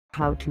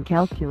How to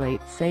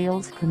calculate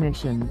sales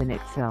commission in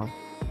Excel.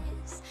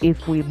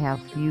 If we have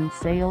few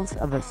sales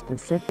of a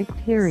specific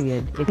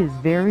period, it is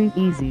very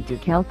easy to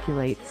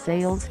calculate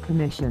sales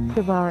commission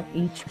of our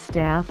each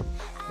staff.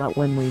 But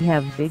when we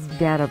have big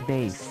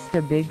database,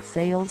 a big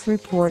sales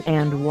report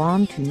and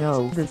want to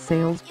know the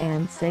sales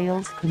and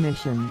sales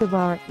commission of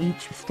our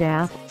each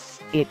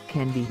staff, it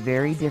can be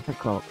very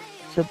difficult.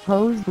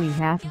 Suppose we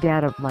have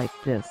data like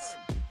this.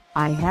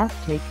 I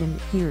have taken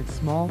here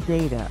small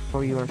data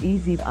for your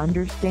easy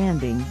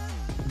understanding.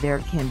 There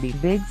can be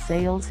big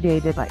sales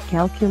data, but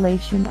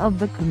calculation of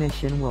the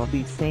commission will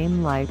be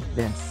same like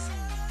this.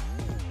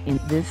 In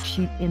this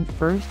sheet, in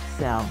first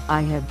cell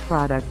I have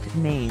product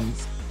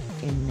names.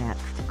 In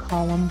next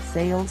column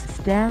sales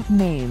staff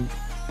names,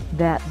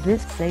 that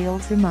this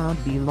sales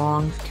amount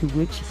belongs to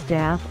which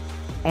staff,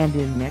 and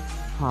in next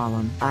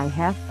column I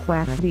have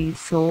quantities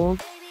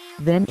sold.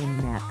 Then in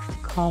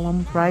next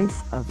column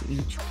price of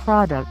each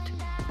product.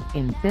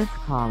 In fifth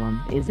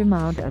column is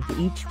amount of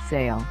each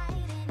sale.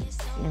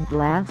 In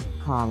last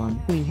column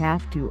we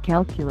have to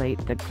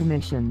calculate the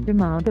commission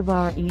amount of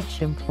our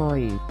each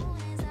employee.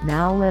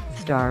 Now let's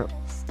start.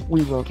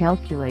 We will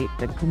calculate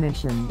the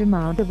commission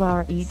amount of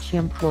our each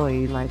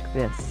employee like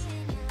this.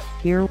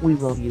 Here we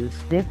will use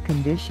if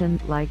condition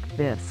like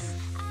this.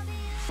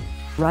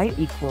 Write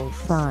equals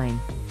sign,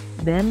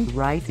 then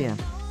write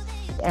if.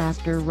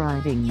 After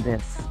writing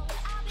this,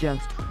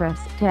 just press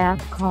tab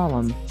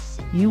column.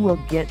 You will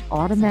get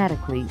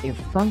automatically if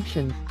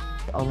function,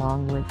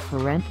 along with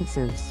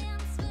parentheses.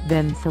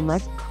 Then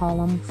select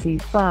column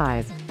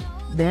C5.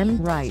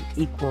 Then write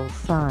equals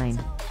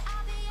sign.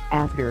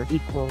 After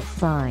equals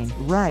sign,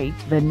 write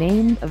the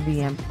name of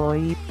the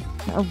employee,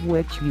 of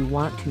which you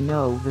want to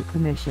know the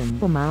commission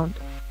amount.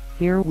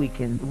 Here we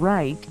can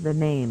write the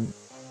name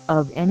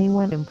of any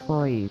one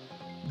employee,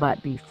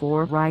 but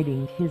before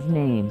writing his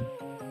name,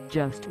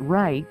 just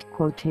write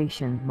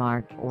quotation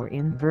mark or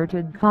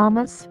inverted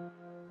commas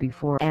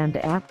before and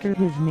after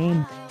his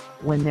name.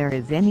 When there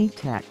is any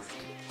text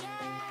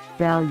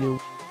value,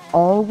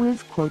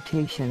 always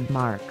quotation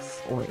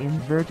marks or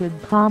inverted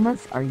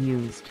commas are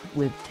used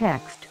with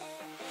text.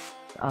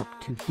 Up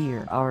to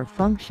here our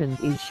function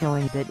is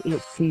showing that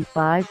its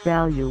C5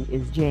 value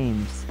is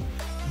James.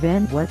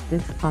 Then what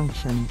this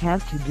function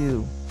has to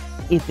do,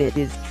 if it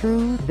is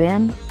true,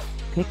 then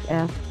pick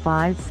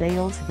F5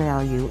 sales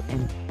value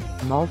and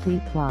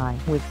multiply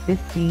with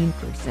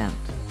 15%.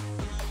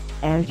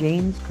 As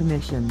James'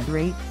 commission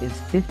rate is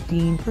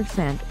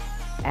 15%,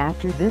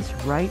 after this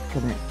write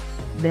commit.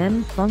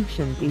 Then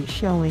function is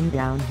showing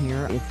down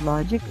here if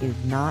logic is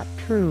not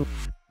true,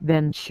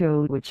 then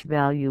show which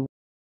value.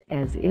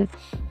 As if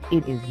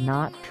it is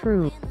not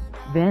true,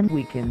 then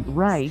we can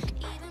write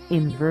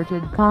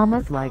inverted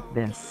commas like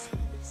this,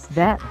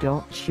 that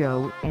don't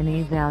show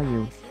any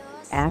value.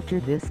 After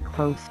this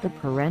close the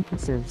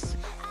parentheses.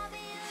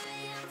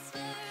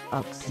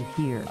 Up to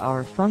here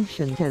our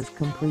function has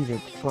completed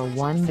for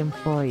one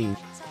employee.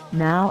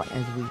 Now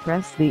as we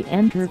press the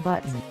enter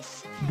button,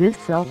 this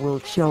cell will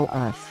show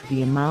us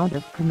the amount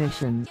of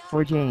commission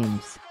for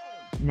James.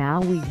 Now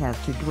we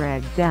have to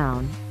drag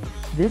down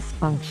this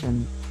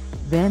function.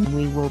 Then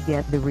we will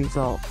get the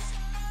results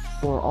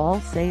for all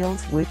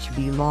sales which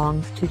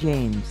belongs to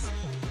James.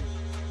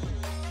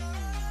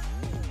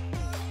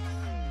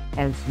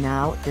 As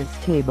now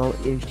this table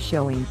is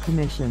showing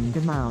commission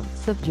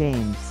amounts of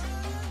James,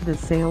 the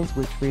sales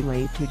which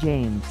relate to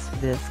James.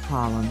 This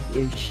column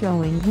is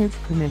showing his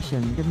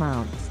commission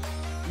amounts,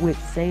 which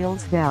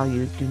sales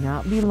values do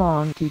not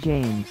belong to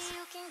James.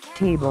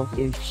 Table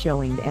is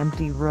showing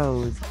empty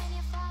rows.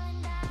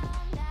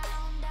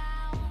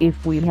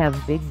 If we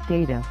have big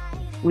data,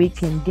 we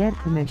can get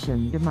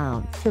commission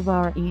amounts of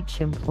our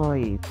each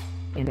employee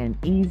in an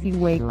easy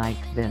way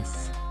like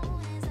this.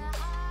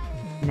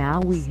 Now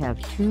we have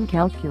to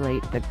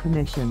calculate the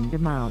commission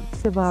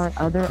amounts of our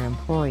other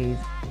employees.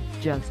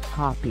 Just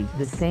copy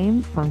the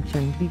same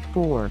function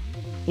before,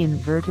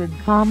 inverted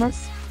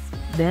commas,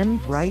 then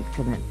write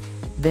commit,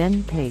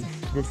 then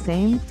paste the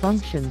same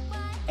function,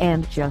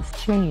 and just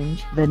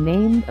change the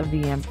name of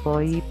the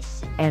employee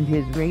and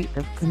his rate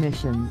of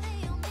commission.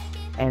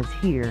 As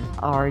here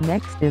our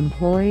next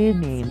employee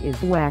name is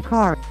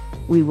Wakar,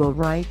 we will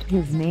write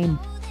his name,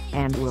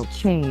 and will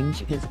change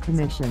his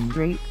commission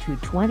rate to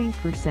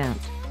 20%,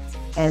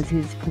 as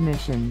his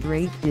commission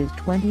rate is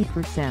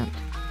 20%.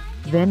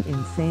 Then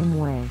in same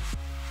way,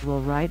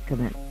 we'll write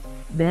commit,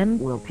 then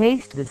we'll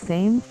paste the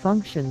same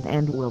function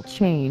and we'll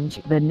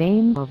change the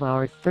name of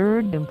our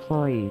third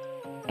employee,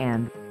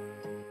 and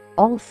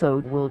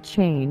also we'll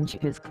change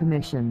his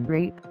commission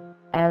rate,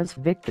 as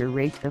Victor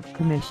rate of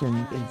commission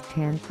is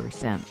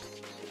 10%.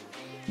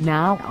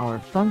 Now our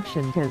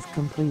function has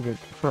completed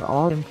for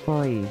all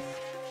employees.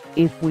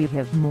 If we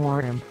have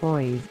more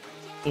employees,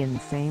 in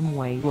same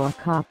way we'll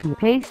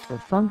copy-paste the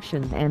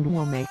function and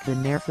we'll make the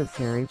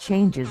necessary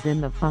changes in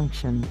the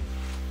function.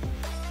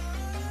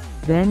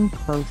 Then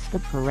close the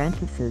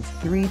parentheses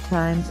 3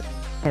 times,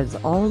 as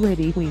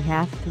already we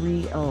have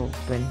 3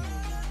 open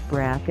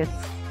brackets.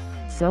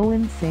 So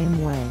in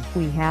same way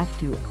we have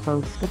to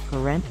close the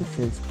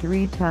parentheses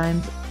 3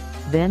 times,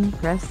 then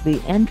press the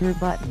enter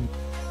button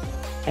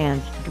and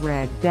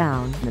drag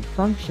down the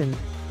function.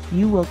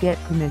 You will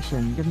get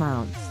commissioned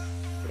amounts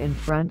in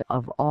front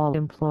of all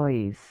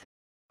employees.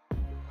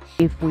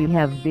 If we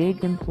have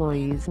big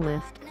employees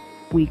list,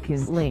 we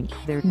can link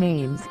their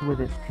names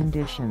with if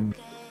condition.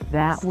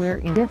 That where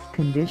in if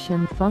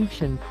condition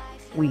function,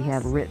 we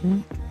have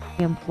written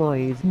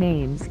employees'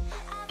 names,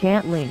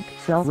 can't link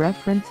cell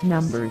reference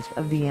numbers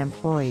of the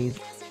employees,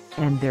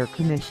 and their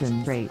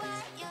commission rates.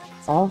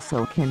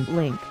 Also can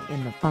link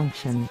in the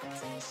function.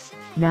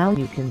 Now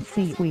you can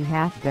see we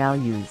have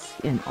values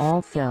in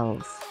all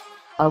cells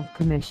of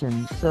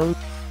commission, so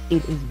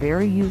it is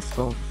very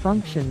useful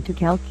function to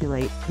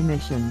calculate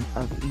commission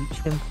of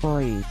each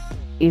employee.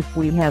 If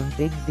we have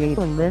big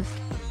data list,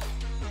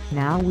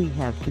 now we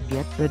have to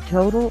get the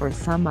total or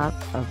sum up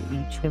of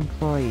each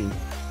employee,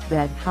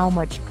 that how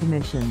much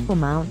commission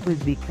amount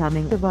would be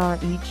coming of our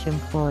each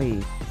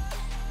employee.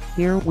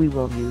 Here we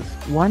will use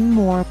one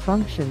more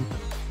function,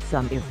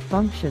 SUMIF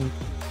function.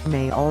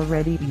 May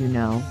already you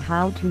know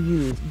how to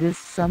use this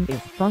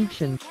SUMIF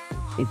function.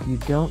 If you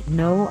don't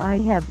know, I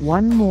have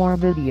one more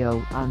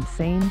video on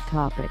same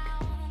topic.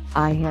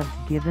 I have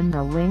given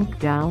a link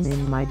down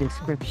in my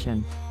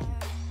description.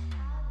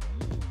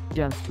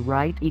 Just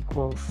write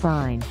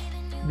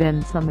 =,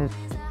 then SUMIF,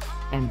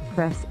 and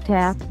press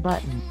tab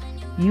button.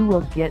 You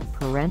will get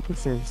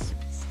parentheses.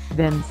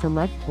 Then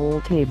select whole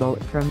table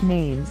from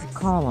names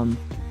column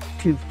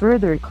to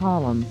further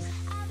columns.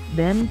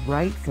 Then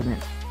right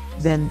comment.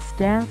 Then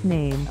staff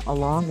name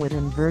along with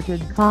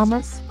inverted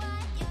commas,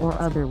 or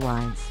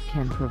otherwise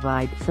can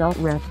provide cell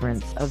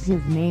reference of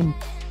his name.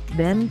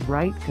 Then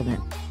right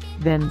comment.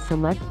 Then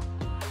select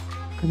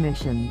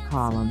commission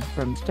column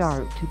from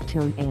start to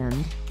till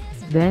end.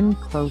 Then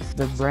close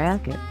the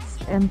brackets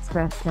and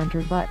press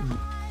enter button.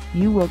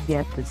 You will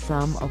get the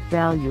sum of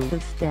value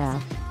of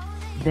staff.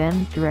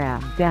 Then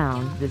drag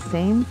down the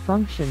same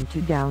function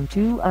to down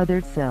 2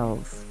 other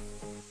cells.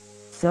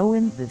 So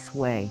in this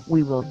way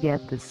we will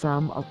get the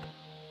sum of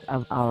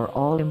our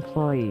all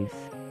employees.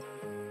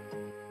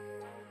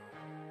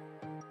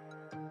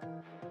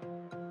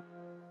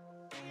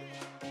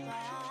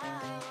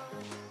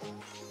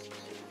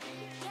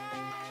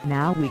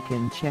 Now we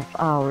can check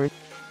our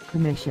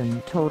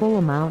commission total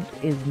amount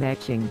is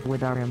matching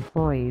with our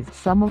employees'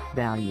 sum of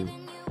value.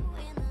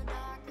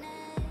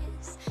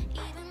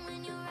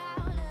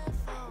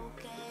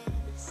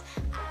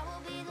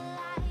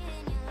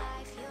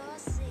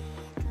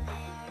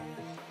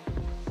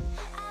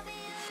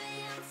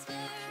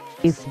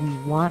 If we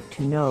want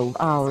to know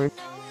our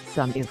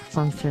SUMIF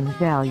function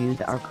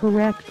values are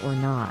correct or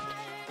not,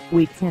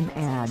 we can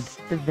add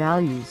the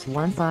values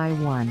one by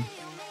one.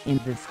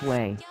 In this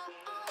way,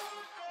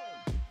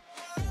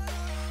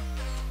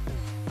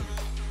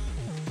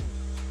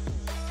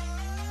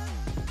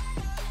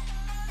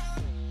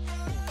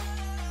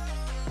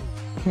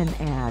 can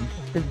add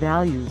the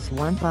values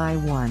one by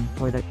one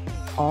for the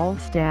all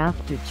staff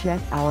to check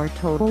our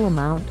total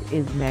amount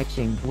is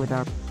matching with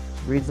our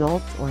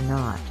results or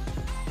not.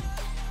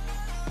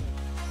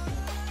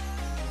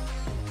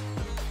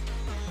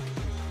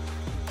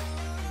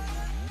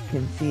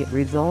 Can see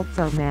results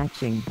are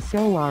matching,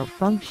 so our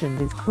function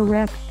is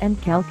correct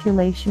and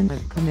calculation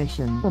of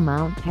commission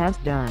amount has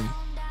done.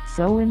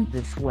 So in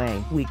this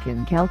way we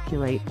can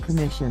calculate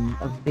commission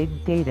of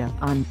big data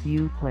on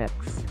few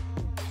clicks.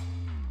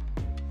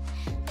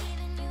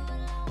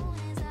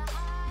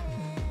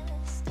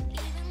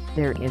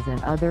 There is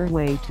another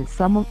way to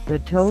sum up the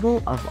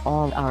total of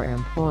all our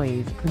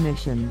employees'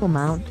 commission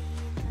amount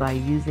by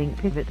using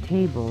pivot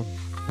table.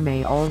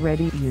 May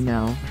already you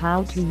know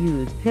how to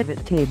use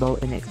pivot table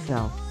in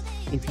Excel.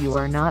 If you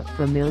are not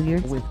familiar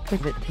with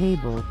pivot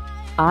table,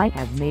 I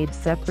have made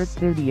separate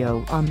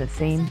video on the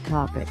same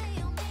topic.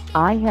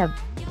 I have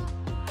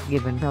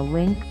given a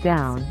link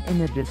down in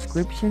the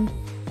description,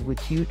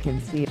 which you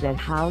can see that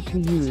how to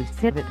use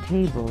pivot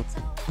table.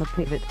 The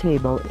pivot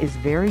table is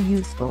very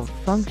useful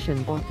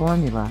function or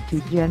formula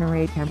to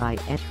generate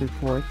MIS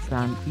reports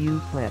on few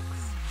clicks.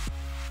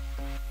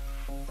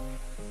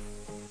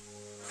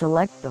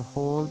 Select the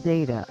whole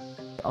data,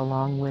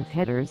 along with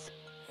headers.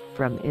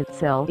 From its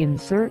cell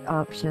insert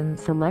option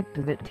select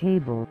pivot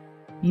table.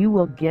 You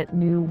will get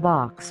new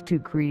box to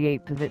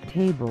create pivot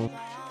table.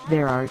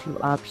 There are 2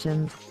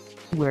 options,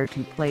 where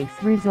to place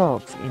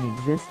results in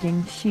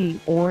existing sheet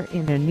or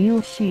in a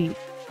new sheet.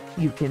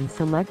 You can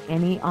select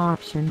any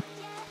option.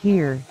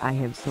 Here I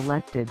have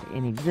selected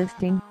in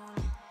existing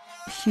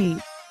sheet.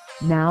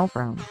 Now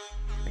from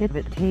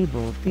pivot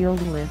table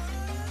field list,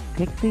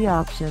 pick the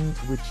options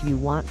which you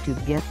want to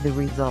get the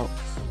results.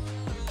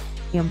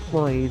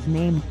 Employee's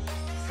name,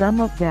 sum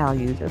of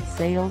values of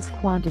sales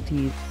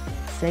quantities,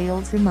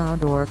 sales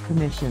amount or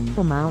commission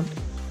amount.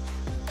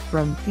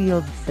 From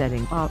field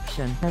setting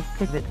option of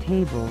pivot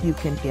table you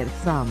can get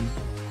sum,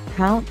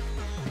 count,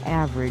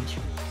 average,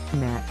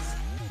 max,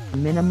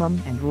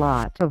 minimum and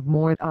lot of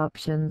more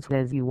options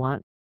as you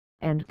want.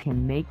 and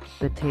can make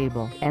the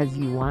table as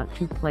you want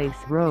to place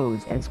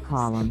rows as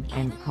columns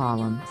and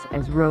columns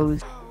as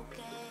rows.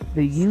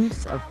 The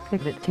use of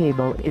pivot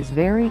table is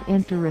very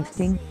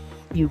interesting.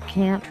 You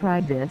can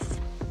try this.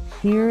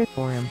 Here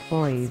for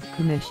employees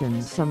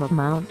commission sum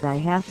amount I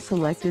have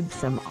selected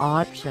some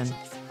option.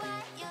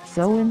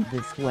 So in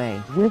this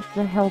way, with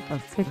the help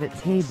of pivot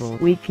table,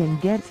 we can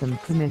get some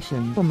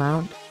commission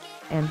amount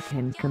and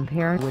can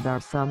compare with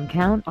our sum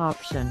count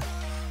option.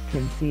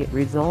 Can see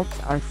results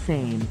are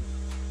same.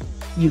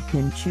 You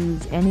can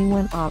choose any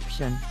one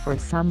option for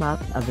sum up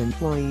of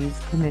employees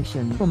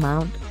commission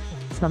amount,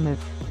 sum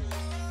if,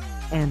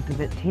 and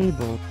pivot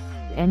table,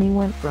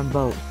 anyone from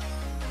both.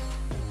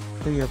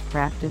 For your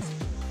practice,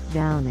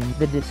 down in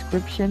the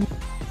description,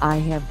 I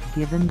have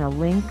given a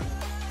link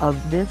of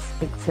this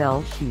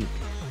Excel sheet.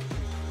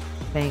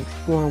 Thanks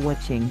for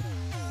watching.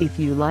 If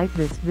you like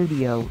this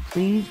video,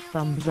 please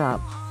thumbs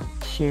up,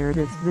 share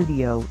this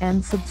video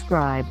and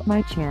subscribe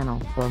my channel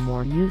for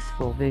more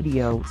useful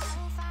videos.